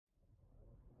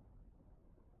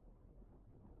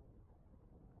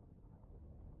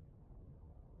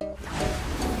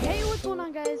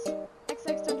on, guys?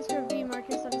 XX_V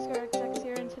Marcus_XX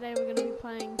here, and today we're gonna be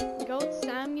playing Goat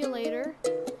Simulator.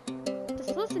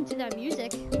 Just listen to that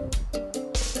music.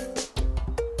 It's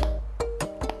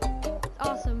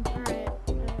awesome. Alright.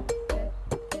 Okay.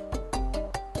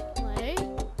 Play.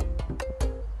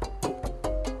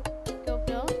 Go,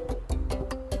 Phil.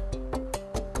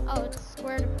 Oh, it's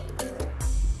square.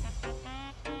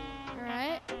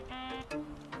 Alright.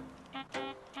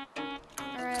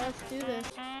 Alright, let's do this.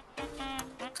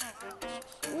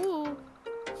 Ooh.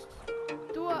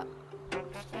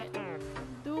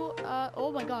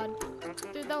 Oh my god.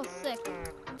 Dude, that was sick.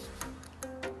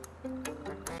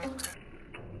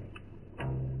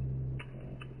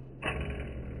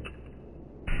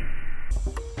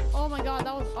 Oh my god,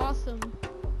 that was awesome.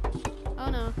 Oh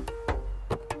no.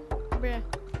 Bruh.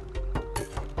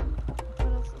 What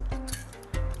else?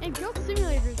 In Goat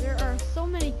Simulators, there are so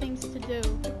many things to do.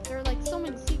 There are like so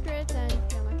many secrets and,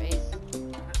 yeah, my face.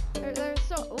 There's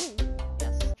so, oh,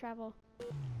 yes, travel.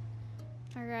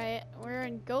 Alright, we're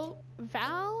in Goat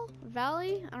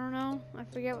Valley? I don't know. I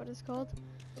forget what it's called.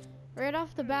 Right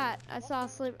off the bat, I saw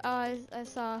I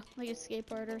saw like a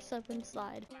skateboarder slip and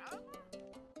slide.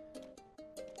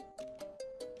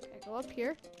 Okay, go up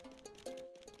here.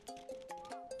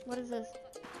 What is this?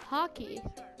 Hockey.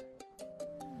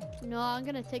 No, I'm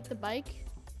gonna take the bike.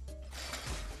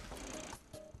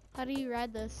 How do you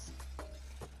ride this?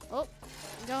 Oh,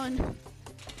 I'm going.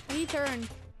 E-turn.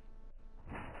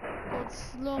 Go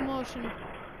slow motion.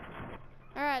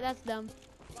 Alright, that's dumb.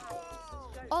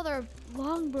 Oh, they're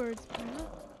longboards.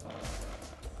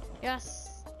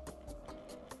 Yes.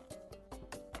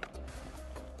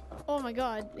 Oh my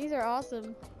god, these are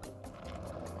awesome.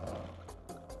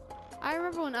 I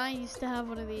remember when I used to have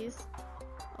one of these.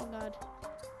 Oh god.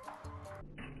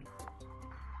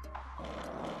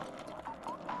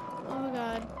 Oh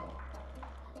god.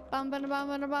 Bum bum bum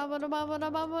bum bum bum bum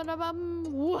bum bum bum.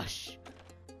 Whoosh.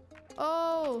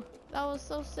 Oh, that was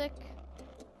so sick.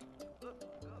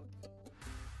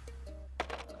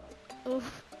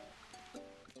 Oof.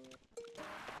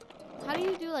 How do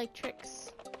you do like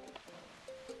tricks?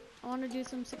 I want to do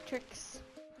some sick tricks.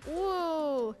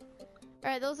 Whoa!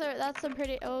 Alright, that's some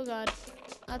pretty, oh god.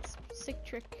 That's sick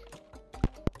trick.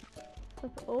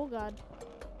 Oh god.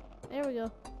 There we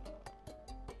go.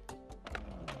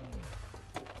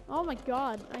 Oh my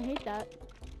god, I hate that.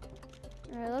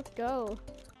 Alright, let's go.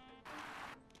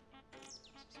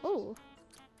 Oh.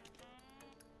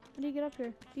 How do you get up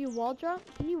here? Do you wall jump?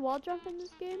 Can you wall jump in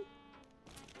this game?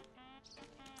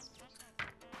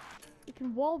 You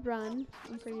can wall run,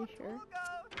 I'm pretty sure.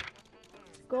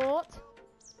 Goat.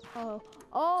 Oh.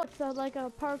 Oh, it's like a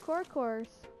parkour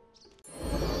course.